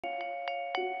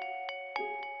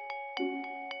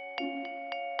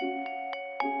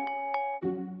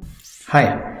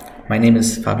Hi, my name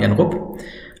is Fabian Rupp.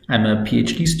 I'm a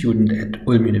PhD student at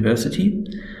Ulm University,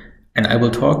 and I will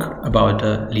talk about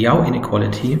the Li-Yau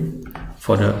inequality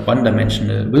for the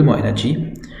one-dimensional Willmore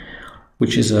energy,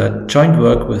 which is a joint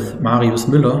work with Marius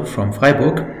Müller from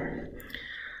Freiburg.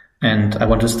 And I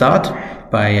want to start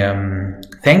by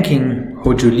thanking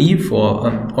Hoju Li for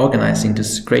organizing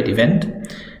this great event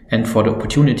and for the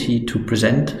opportunity to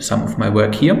present some of my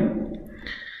work here.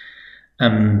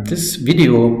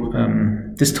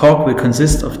 This talk will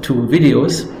consist of two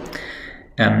videos.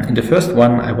 In the first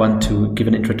one, I want to give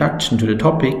an introduction to the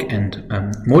topic and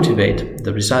motivate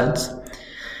the results.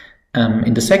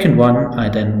 In the second one, I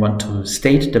then want to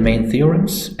state the main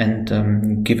theorems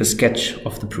and give a sketch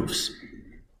of the proofs.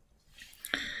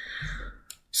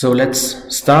 So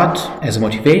let's start as a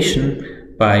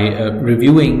motivation by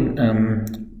reviewing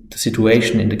the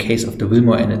situation in the case of the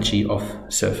Willmore energy of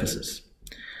surfaces.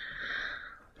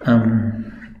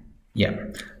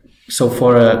 So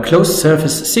for a closed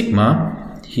surface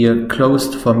sigma, here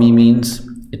closed for me means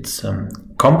it's a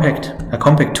compact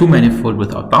two-manifold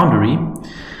without boundary,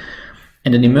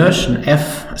 and an immersion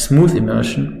F, a smooth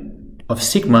immersion of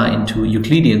sigma into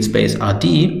Euclidean space Rd,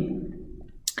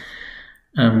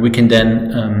 we can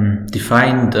then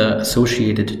define the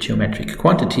associated geometric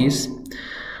quantities.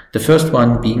 The first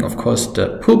one being, of course,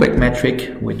 the pullback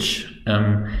metric, which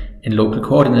in local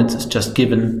coordinates is just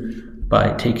given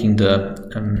by taking the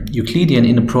Euclidean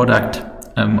inner product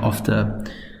of the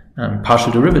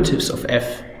partial derivatives of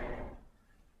f.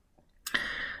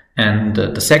 And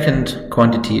the second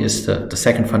quantity is the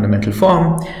second fundamental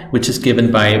form, which is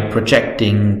given by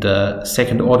projecting the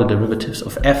second order derivatives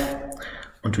of f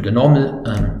onto the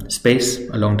normal space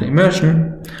along the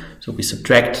immersion. So we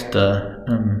subtract the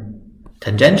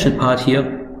tangential part here,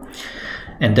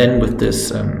 and then with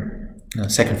this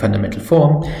second fundamental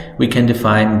form, we can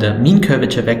define the mean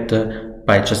curvature vector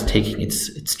by just taking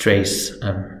its trace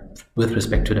with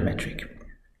respect to the metric.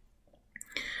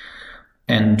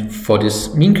 And for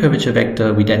this mean curvature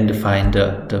vector, we then define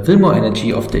the Willmore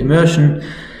energy of the immersion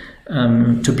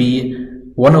to be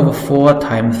 1/4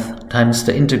 times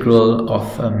the integral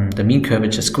of the mean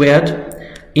curvature squared,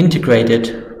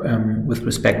 integrated with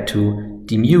respect to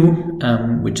d mu,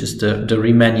 which is the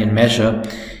Riemannian measure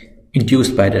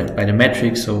induced by the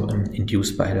metric, so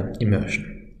induced by the immersion.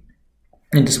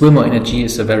 And this Willmore energy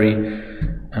is a very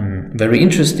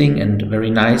interesting and very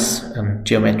nice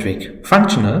geometric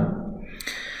functional.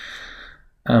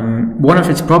 One of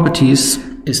its properties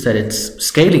is that it's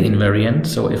scaling invariant,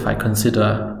 so if I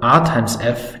consider R times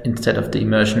F instead of the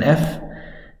immersion F,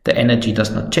 the energy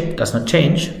does not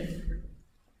change.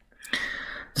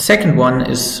 The second one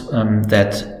is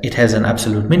that it has an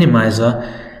absolute minimizer,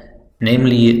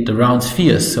 namely the round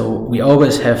spheres. So we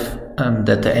always have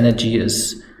that the energy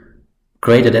is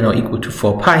greater than or equal to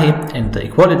 4 pi, and the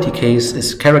equality case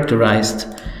is characterized,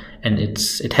 and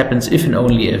it happens if and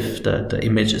only if the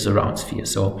image is a round sphere.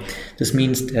 So this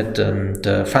means that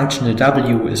the functional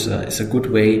W is a good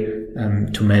way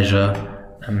to measure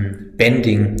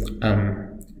bending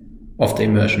of the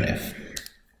immersion F.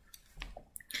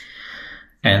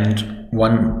 And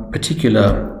one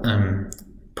particular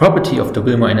property of the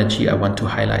Willmore energy I want to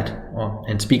highlight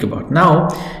and speak about now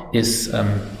is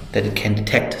that it can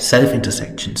detect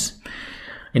self-intersections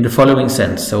in the following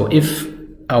sense. So if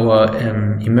our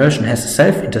immersion has a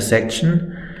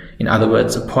self-intersection, in other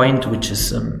words, a point which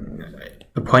is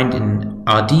a point in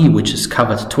Rd which is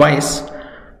covered twice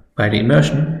by the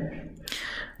immersion,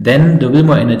 then the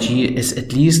Willmore energy is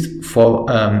at least for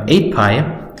 8 pi,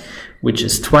 which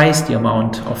is twice the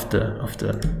amount of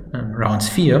the round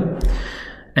sphere.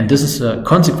 And this is a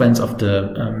consequence of the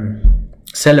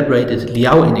celebrated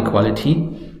Li-Yau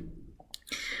inequality.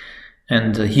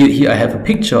 And here I have a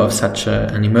picture of such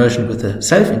an immersion with a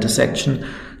self-intersection.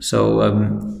 So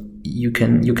you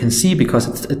can see, because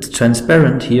it's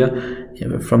transparent here,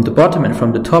 from the bottom and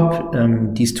from the top,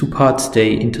 these two parts,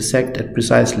 they intersect at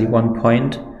precisely one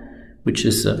point, which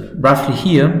is roughly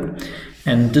here.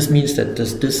 And this means that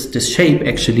this shape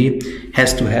actually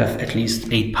has to have at least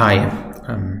 8 pi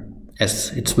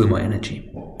as its Willmore energy.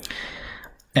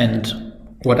 And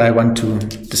what I want to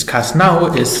discuss now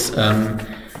is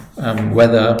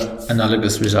whether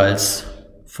analogous results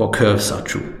for curves are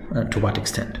true, to what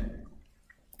extent.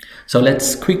 So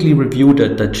let's quickly review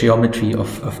the geometry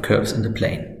of curves in the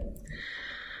plane.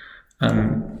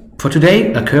 For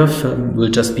today, a curve will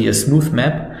just be a smooth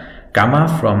map, gamma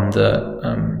from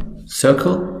the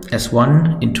circle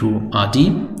S1 into Rd,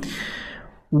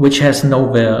 which has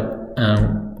nowhere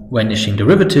vanishing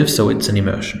derivatives, so it's an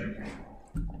immersion.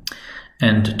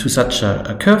 And to such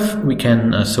a curve, we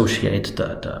can associate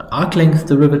the arc length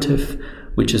derivative,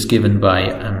 which is given by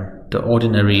the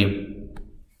ordinary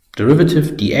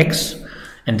derivative dx,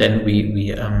 and then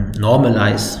we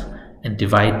normalize and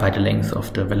divide by the length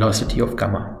of the velocity of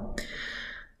gamma,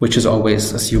 which is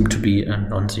always assumed to be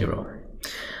non-zero.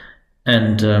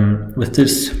 And with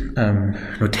this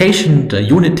notation, the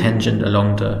unit tangent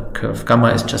along the curve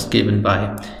gamma is just given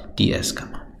by ds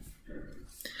gamma.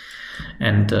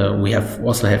 And we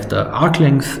also have the arc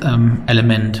length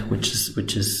element, which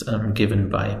is given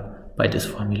by this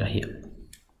formula here.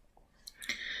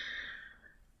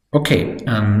 Okay,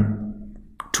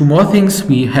 two more things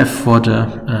we have for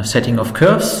the setting of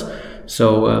curves.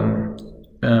 So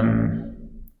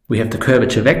we have the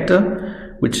curvature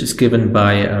vector, which is given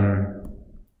by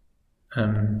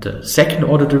the second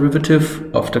order derivative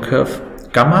of the curve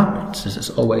gamma. This is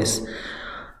always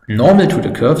normal to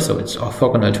the curve, so it's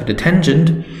orthogonal to the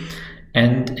tangent.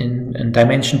 And in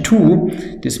dimension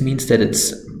 2, this means that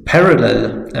it's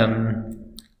parallel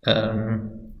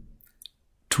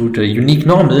to the unique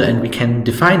normal, and we can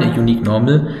define a unique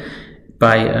normal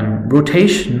by a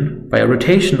rotation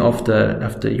of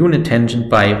the unit tangent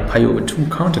by pi over 2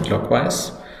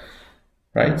 counterclockwise,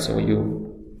 right? So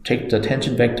you take the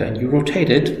tangent vector and you rotate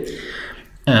it,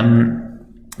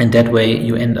 and that way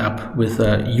you end up with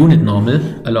a unit normal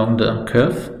along the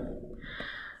curve.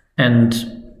 And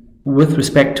with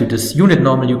respect to this unit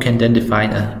normal, you can then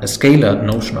define a scalar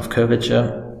notion of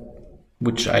curvature,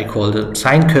 which I call the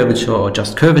sine curvature or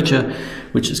just curvature,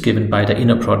 which is given by the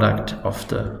inner product of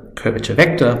the curvature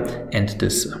vector and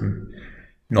this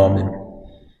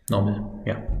normal,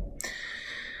 yeah.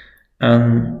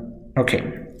 Okay,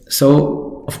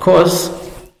 so of course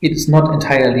it's not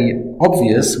entirely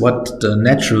obvious what the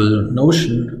natural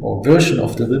notion or version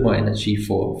of the Willmore energy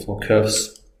for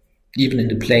curves, even in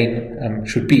the plane,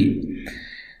 should be.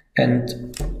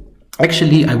 And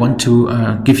actually, I want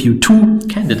to give you two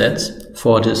candidates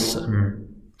for this,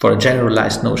 for a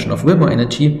generalized notion of Willmore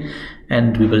energy,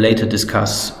 and we will later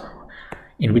discuss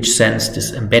in which sense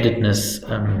this embeddedness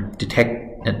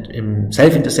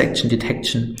self-intersection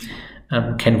detection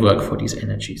can work for these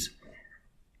energies.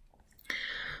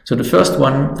 So the first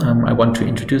one I want to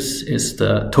introduce is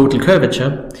the total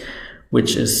curvature,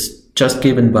 which is just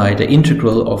given by the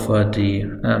integral of the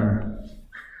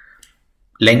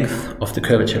length of the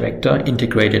curvature vector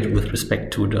integrated with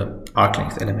respect to the arc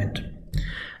length element.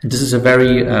 And this is a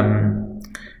very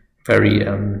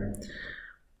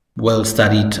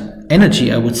well-studied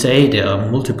energy, I would say. There are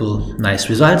multiple nice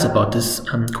results about this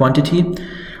quantity.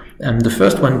 The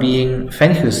first one being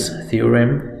Fench's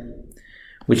theorem,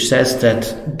 which says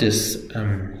that this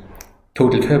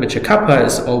total curvature kappa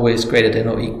is always greater than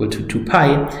or equal to 2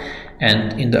 pi.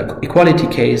 And in the equality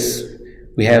case,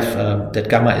 we have that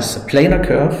gamma is a planar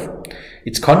curve,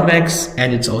 it's convex,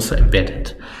 and it's also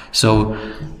embedded. So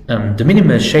the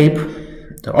minimal shape,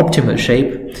 the optimal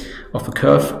shape of a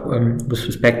curve with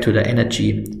respect to the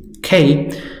energy k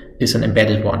is an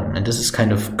embedded one. And this is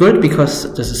kind of good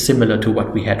because this is similar to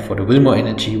what we had for the Willmore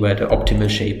energy, where the optimal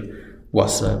shape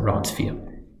was a round sphere.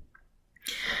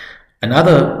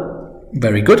 Another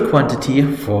very good quantity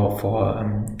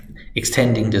for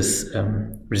extending this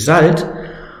result,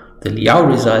 the Li-Yau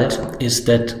result, is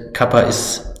that kappa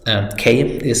is k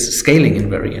is scaling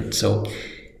invariant. So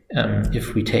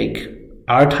if we take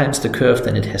r times the curve,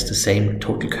 then it has the same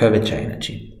total curvature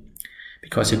energy,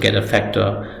 because you get a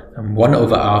factor 1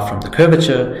 over r from the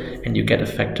curvature, and you get a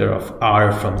factor of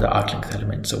r from the arc length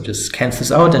element. So this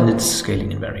cancels out and it's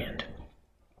scaling invariant.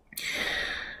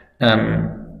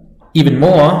 Even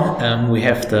more, we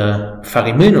have the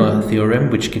Fari-Milnor theorem,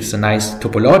 which gives a nice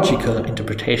topological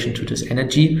interpretation to this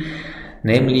energy.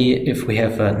 Namely, if we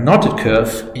have a knotted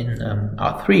curve in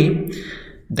R3,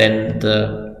 then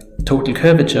the total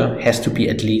curvature has to be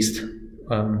at least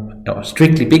or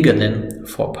strictly bigger than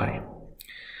 4 pi.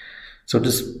 So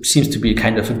this seems to be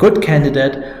kind of a good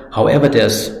candidate. However,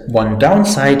 there's one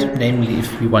downside, namely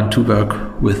if we want to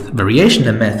work with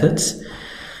variational methods.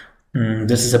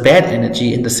 This is a bad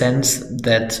energy in the sense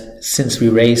that since we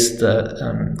raise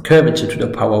the curvature to the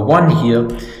power 1 here,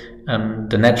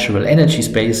 the natural energy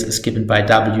space is given by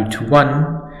W to 1,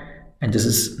 and this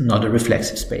is not a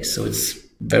reflexive space. So it's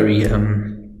very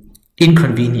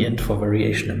inconvenient for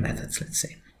variational methods, let's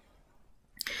say.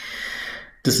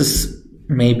 This is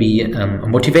maybe a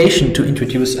motivation to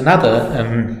introduce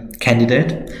another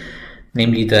candidate,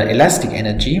 namely the elastic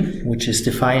energy, which is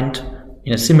defined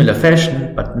in a similar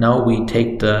fashion, but now we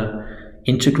take the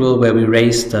integral where we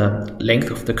raise the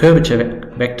length of the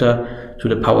curvature vector to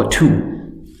the power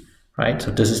 2, right?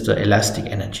 So this is the elastic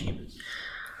energy.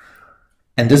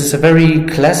 And this is a very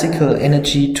classical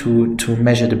energy to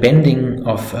measure the bending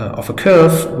of a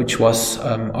curve, which was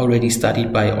already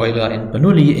studied by Euler and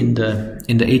Bernoulli in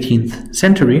the 18th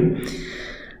century,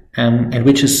 and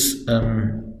which is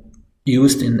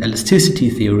used in elasticity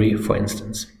theory, for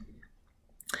instance.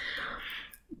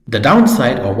 The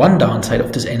downside, or one downside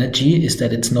of this energy, is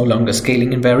that it's no longer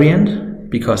scaling invariant,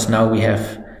 because now we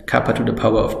have kappa to the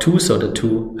power of 2, so the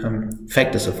two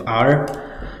factors of r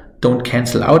don't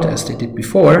cancel out as they did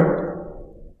before.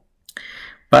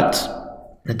 But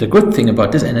the good thing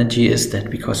about this energy is that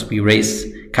because we raise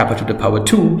kappa to the power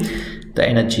 2, the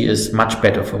energy is much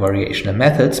better for variational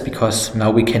methods, because now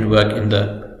we can work in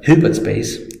the Hilbert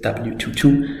space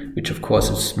W22, which of course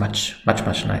is much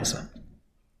nicer.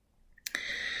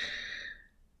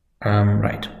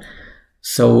 Right.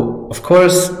 So of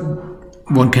course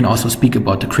one can also speak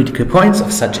about the critical points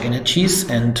of such energies,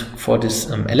 and for this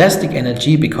elastic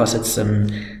energy, because it's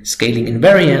scaling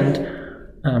invariant,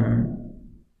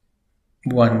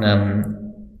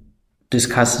 one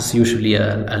discusses usually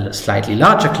a slightly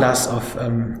larger class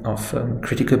of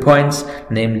critical points,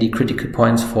 namely critical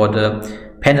points for the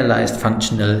penalized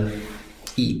functional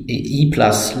E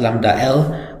plus lambda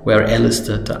L, where L is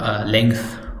the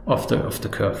length of the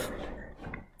curve.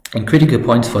 And critical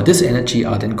points for this energy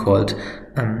are then called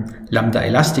lambda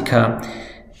elastica,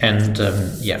 and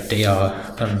yeah, they are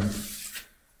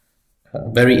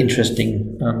very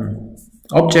interesting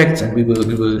objects, and we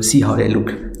will see how they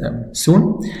look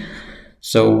soon.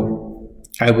 So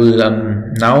I will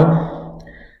now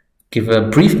give a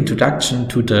brief introduction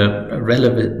to the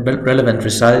relevant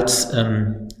results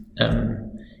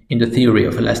in the theory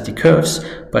of elastic curves,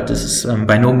 but this is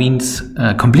by no means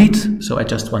complete, so I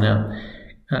just want to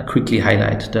quickly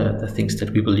highlight the things that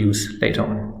we will use later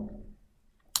on.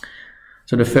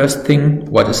 So the first thing,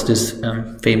 what is this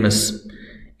famous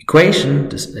equation,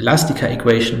 this elastica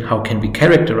equation? How can we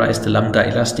characterize the lambda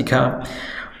elastica?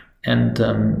 And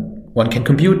one can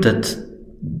compute that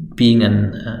being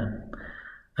a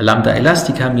lambda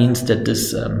elastica means that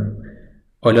this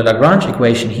Euler-Lagrange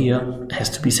equation here has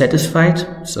to be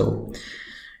satisfied. So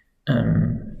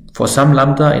for some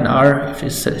lambda in R, if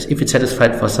it's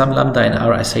satisfied for some lambda in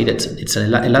R, I say that it's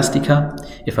an elastica.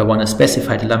 If I want to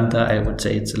specify the lambda, I would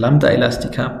say it's a lambda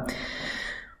elastica.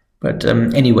 But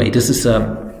anyway, this is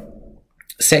a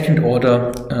second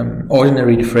order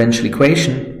ordinary differential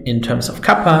equation in terms of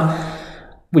kappa,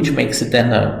 which makes it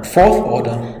then a fourth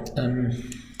order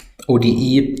ODE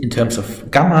in terms of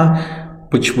gamma,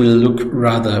 which will look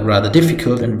rather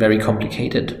difficult and very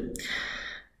complicated.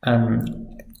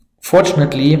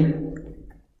 Fortunately,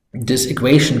 this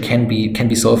equation can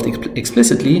be solved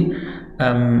explicitly.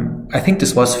 I think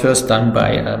this was first done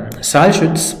by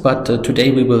Saalschütz, but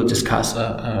today we will discuss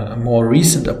a more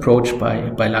recent approach by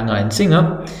Langer and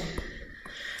Singer.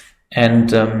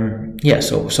 And yeah,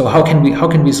 so how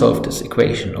can we solve this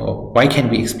equation, or why can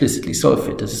we explicitly solve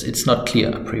it? It's not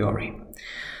clear a priori.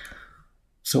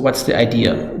 So what's the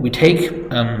idea?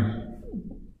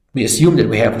 We assume that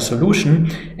we have a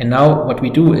solution, and now what we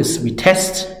do is we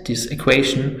test this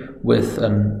equation with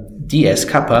ds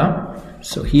kappa.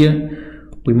 So here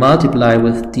we multiply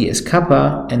with ds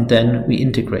kappa and then we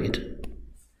integrate,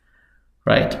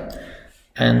 right?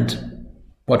 And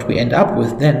what we end up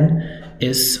with then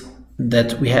is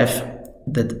that we have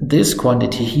that this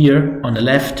quantity here on the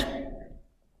left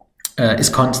is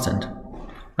constant,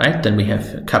 right? Then we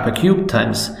have kappa cubed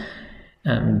times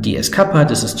ds kappa.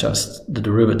 This is just the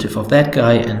derivative of that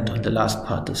guy, and on the last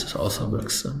part this also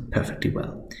works perfectly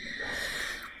well.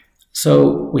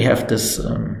 So we have this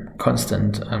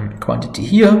constant quantity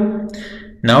here.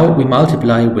 Now we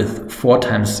multiply with 4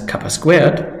 times kappa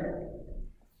squared,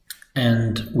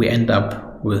 and we end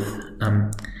up with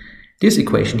this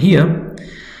equation here.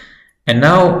 And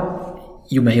now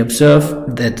you may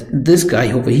observe that this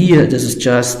guy over here, this is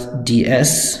just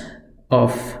ds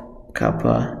of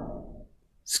kappa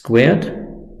squared,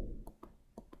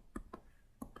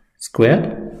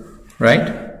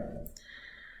 right?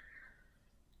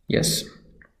 Yes.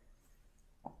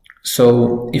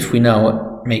 So if we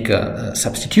now make a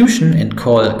substitution and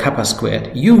call kappa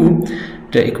squared u,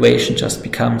 the equation just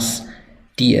becomes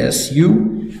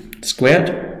dsu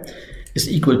squared is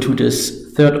equal to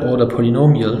this third order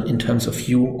polynomial in terms of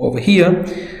u over here.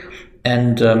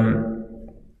 And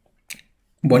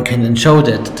one can then show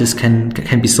that this can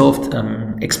be solved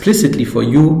explicitly for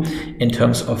u in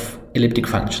terms of elliptic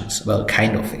functions. Well,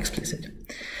 kind of explicit.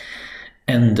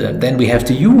 And then we have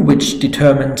the u, which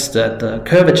determines the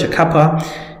curvature kappa,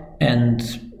 and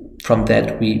from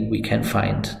that we can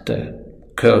find the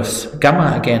curves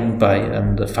gamma again by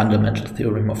the fundamental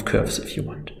theorem of curves, if you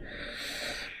want.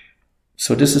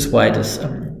 So this is why this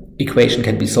equation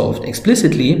can be solved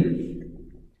explicitly.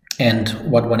 And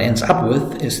what one ends up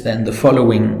with is then the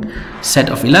following set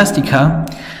of elastica.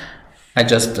 I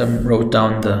just wrote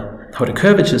down how the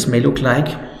curvatures may look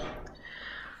like.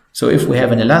 So if we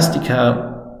have an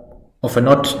elastica of a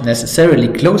not necessarily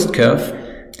closed curve,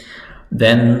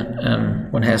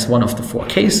 then one has one of the four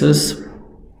cases.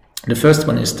 The first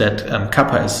one is that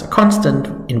kappa is a constant,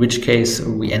 in which case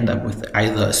we end up with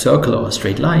either a circle or a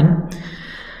straight line.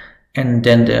 And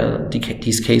then there are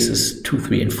these cases 2,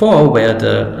 3, and 4, where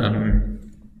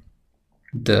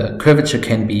the curvature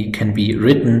can be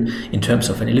written in terms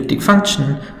of an elliptic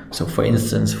function. So for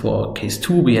instance, for case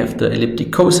 2, we have the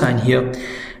elliptic cosine here,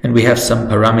 and we have some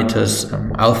parameters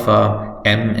alpha,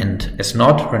 m, and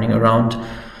s0 running around.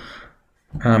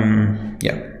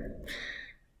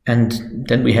 And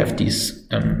then we have these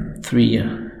three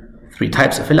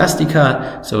types of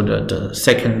elastica. So the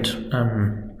second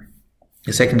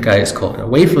guy is called a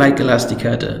wave-like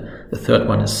elastica, the third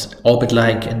one is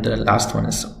orbit-like, and the last one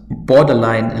is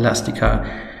borderline elastica,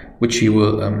 which you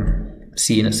will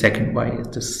see in a second why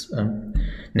this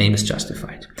name is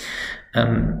justified.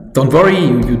 Don't worry,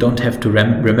 you don't have to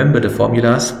remember the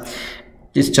formulas.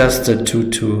 It's just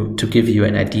to give you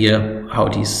an idea how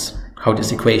this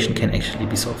equation can actually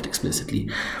be solved explicitly.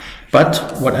 But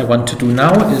what I want to do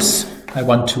now is I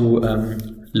want to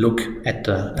look at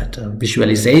the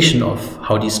visualization of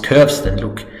how these curves then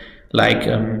look like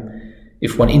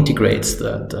if one integrates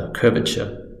the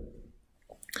curvature.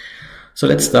 So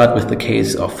let's start with the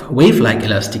case of wave-like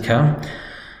elastica.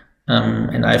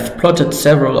 And I've plotted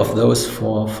several of those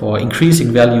for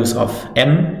increasing values of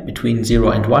m between 0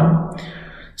 and 1.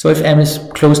 So if m is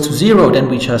close to 0, then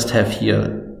we just have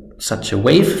here such a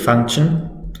wave function.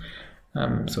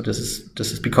 So this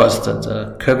is because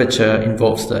the curvature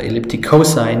involves the elliptic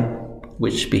cosine,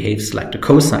 which behaves like the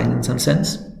cosine in some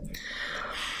sense.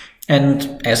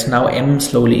 And as now m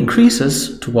slowly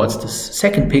increases towards this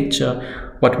second picture,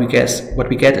 what we get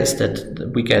is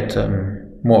that we get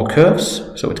more curves,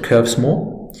 so it curves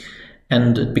more,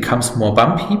 and it becomes more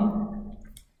bumpy.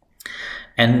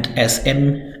 And as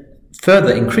m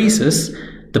further increases,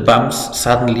 the bumps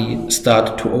suddenly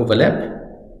start to overlap.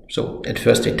 So at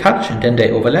first they touch and then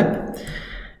they overlap.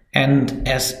 And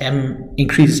as m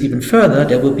increases even further,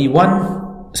 there will be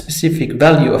one specific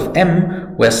value of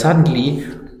m where suddenly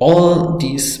all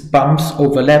these bumps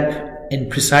overlap in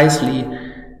precisely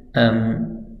to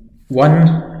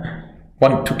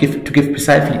give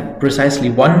precisely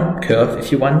one curve,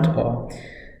 if you want, or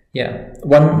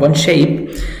one shape,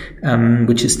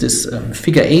 which is this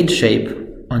figure 8 shape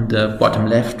on the bottom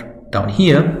left down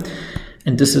here.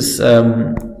 And this is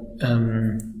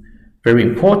very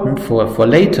important for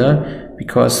later,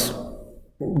 because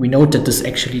we note that this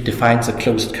actually defines a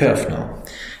closed curve now.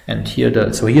 And here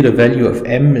the value of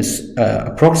m is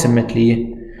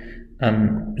approximately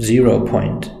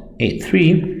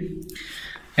 0.83,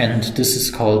 and this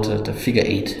is called the figure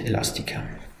 8 elastica.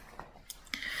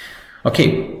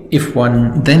 Okay, if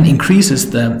one then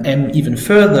increases the m even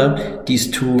further,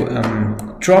 these two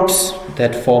drops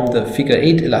that form the figure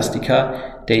 8 elastica,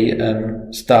 they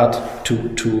start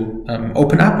to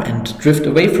open up and drift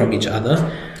away from each other.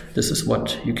 This is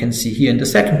what you can see here in the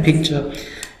second picture.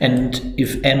 And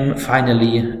if m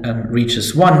finally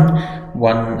reaches 1,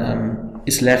 one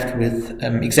is left with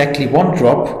exactly one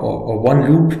drop or one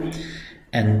loop.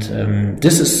 And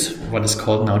this is what is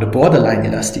called now the borderline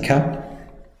elastica.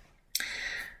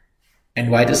 And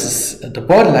why this is the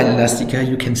borderline elastica,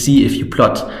 you can see if you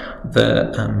plot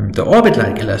the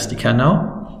orbit-like elastica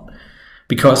now,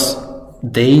 because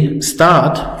they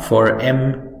start for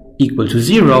m equal to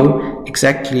 0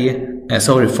 exactly,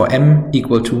 for m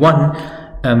equal to 1,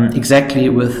 exactly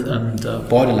with the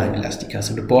borderline elastica.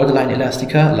 So the borderline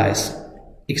elastica lies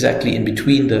exactly in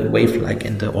between the wave-like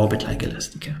and the orbit-like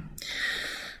elastica.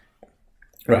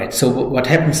 Right, so what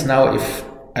happens now if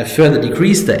I further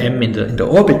decrease the m in the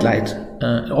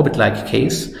orbit-like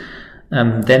case,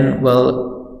 then, well,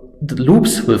 the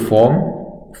loops will form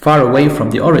far away from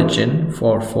the origin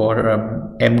for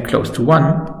m close to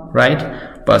 1, right?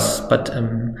 But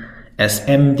as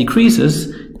m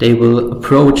decreases, they will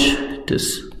approach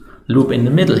this loop in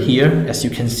the middle here, as you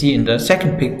can see in the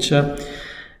second picture.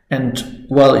 And,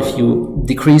 well, if you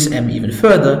decrease m even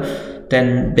further,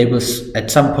 then they will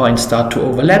at some point start to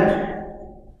overlap,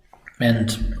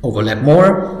 and overlap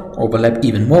more, overlap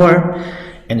even more,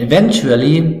 and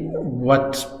eventually,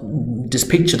 what this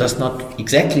picture does not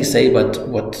exactly say, but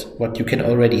what you can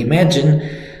already imagine,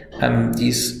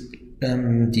 these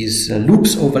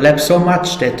loops overlap so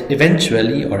much that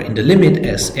eventually, or in the limit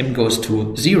as m goes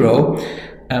to 0,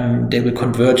 they will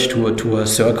converge to a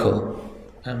circle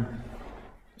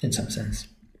in some sense.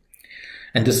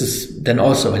 And this is then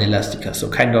also an elastica. So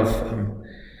kind of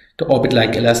the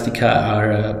orbit-like elastica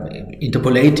are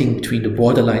interpolating between the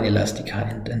borderline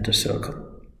elastica and the circle.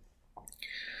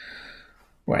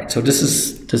 Right, so this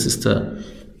is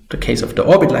the case of the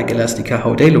orbit-like elastica,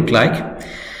 how they look like.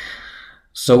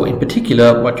 So in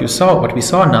particular, what we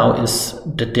saw now is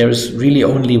that there is really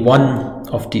only one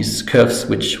of these curves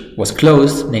which was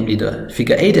closed, namely the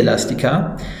figure 8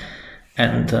 elastica.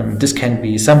 And this can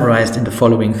be summarized in the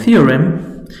following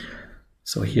theorem.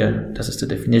 So here, this is the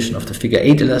definition of the figure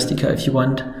 8 elastica, if you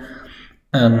want.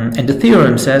 And the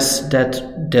theorem says that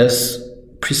there's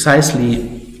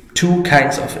precisely two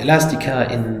kinds of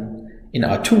elastica in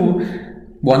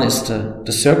R2. One is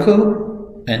the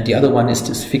circle, and the other one is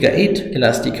this figure 8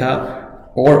 elastica.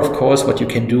 Or, of course, what you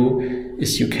can do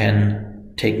is you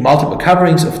can take multiple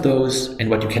coverings of those, and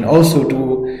what you can also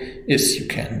do is you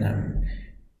can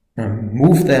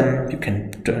move them, you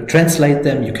can translate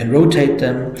them, you can rotate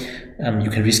them, you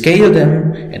can rescale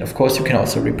them, and of course you can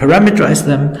also reparameterize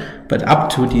them. But up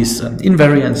to these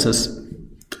invariances,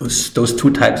 those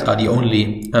two types are the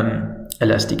only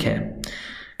elasticae,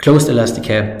 closed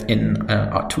elasticae in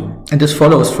R2. And this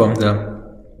follows from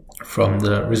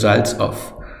the results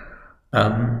of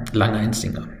Langer and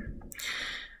Singer.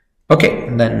 Okay,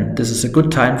 and then this is a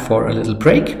good time for a little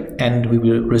break, and we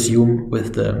will resume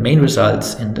with the main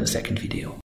results in the second video.